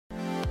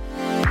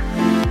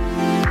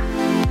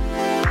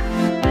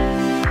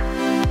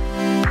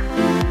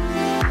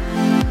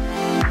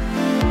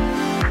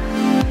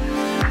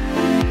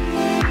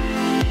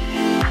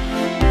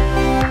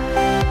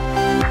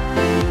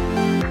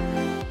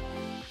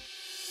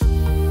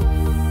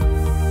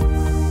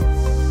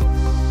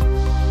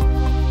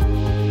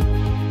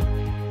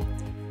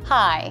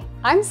Hi,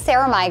 I'm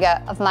Sarah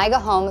Maiga of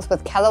Maiga Homes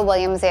with Keller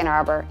Williams Ann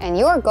Arbor and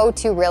your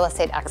go-to real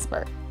estate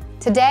expert.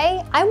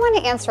 Today, I want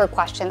to answer a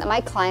question that my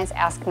clients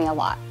ask me a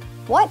lot.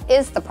 What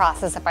is the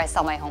process if I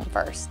sell my home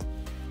first?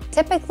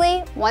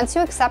 Typically, once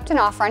you accept an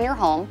offer on your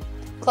home,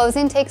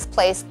 closing takes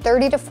place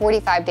 30 to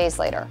 45 days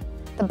later.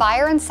 The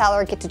buyer and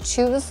seller get to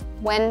choose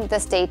when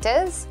this date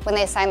is when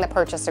they sign the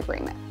purchase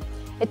agreement.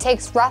 It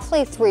takes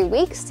roughly 3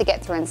 weeks to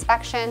get through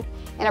inspection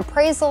and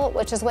appraisal,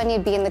 which is when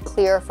you'd be in the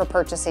clear for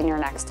purchasing your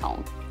next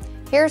home.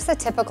 Here's the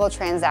typical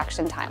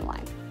transaction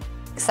timeline.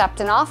 Accept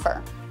an offer.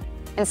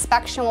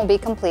 Inspection will be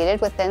completed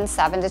within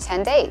 7 to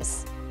 10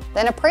 days.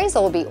 Then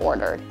appraisal will be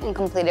ordered and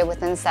completed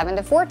within 7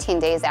 to 14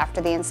 days after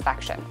the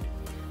inspection.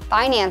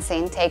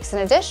 Financing takes an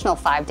additional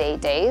 5 to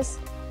 8 days.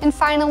 And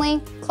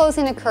finally,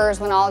 closing occurs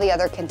when all the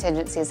other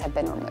contingencies have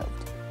been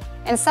removed.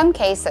 In some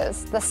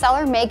cases, the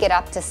seller may get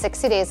up to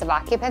 60 days of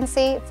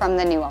occupancy from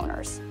the new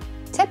owners.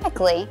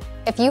 Typically,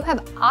 if you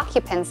have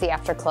occupancy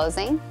after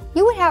closing,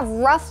 you would have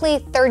roughly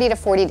 30 to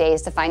 40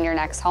 days to find your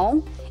next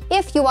home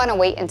if you want to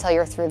wait until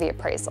you're through the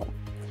appraisal.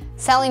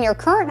 Selling your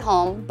current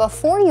home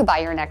before you buy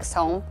your next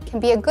home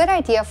can be a good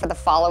idea for the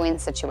following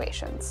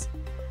situations.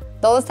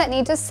 Those that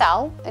need to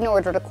sell in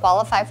order to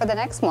qualify for the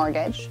next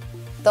mortgage,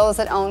 those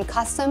that own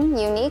custom,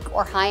 unique,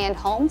 or high-end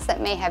homes that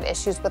may have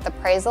issues with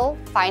appraisal,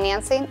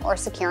 financing, or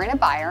securing a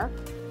buyer,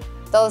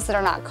 those that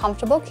are not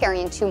comfortable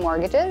carrying 2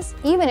 mortgages,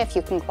 even if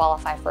you can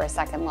qualify for a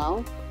second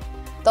loan,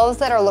 those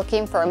that are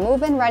looking for a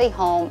move-in ready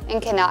home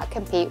and cannot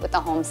compete with the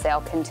home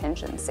sale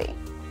contingency.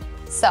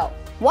 So,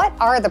 what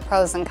are the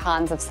pros and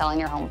cons of selling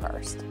your home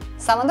first?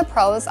 Some of the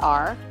pros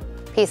are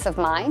peace of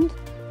mind,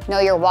 know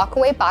your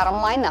walkaway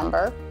bottom line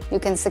number, you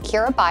can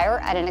secure a buyer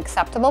at an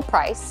acceptable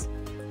price,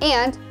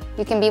 and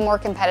you can be more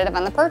competitive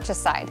on the purchase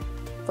side.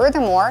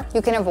 Furthermore,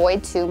 you can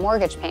avoid 2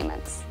 mortgage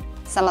payments.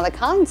 Some of the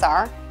cons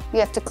are you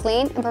have to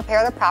clean and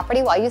prepare the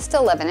property while you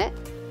still live in it,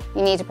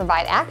 you need to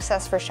provide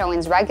access for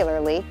showings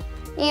regularly,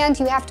 and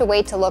you have to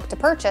wait to look to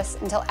purchase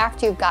until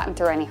after you've gotten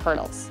through any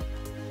hurdles.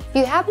 If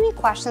you have any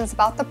questions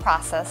about the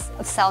process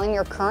of selling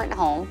your current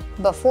home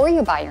before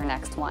you buy your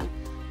next one,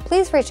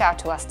 please reach out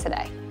to us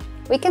today.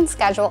 We can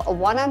schedule a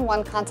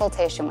one-on-one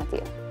consultation with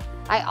you.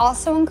 I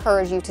also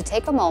encourage you to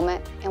take a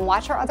moment and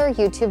watch our other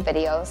YouTube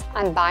videos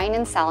on buying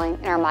and selling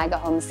in our Maiga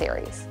Homes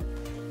series.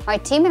 My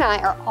team and I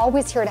are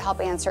always here to help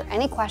answer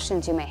any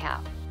questions you may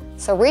have,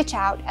 so reach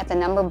out at the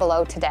number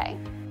below today.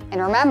 And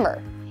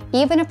remember,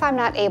 even if I'm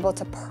not able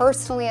to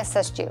personally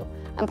assist you,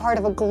 I'm part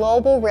of a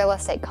global real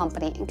estate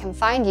company and can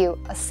find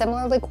you a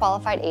similarly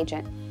qualified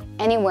agent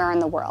anywhere in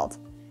the world.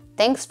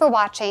 Thanks for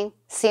watching.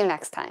 See you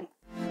next time.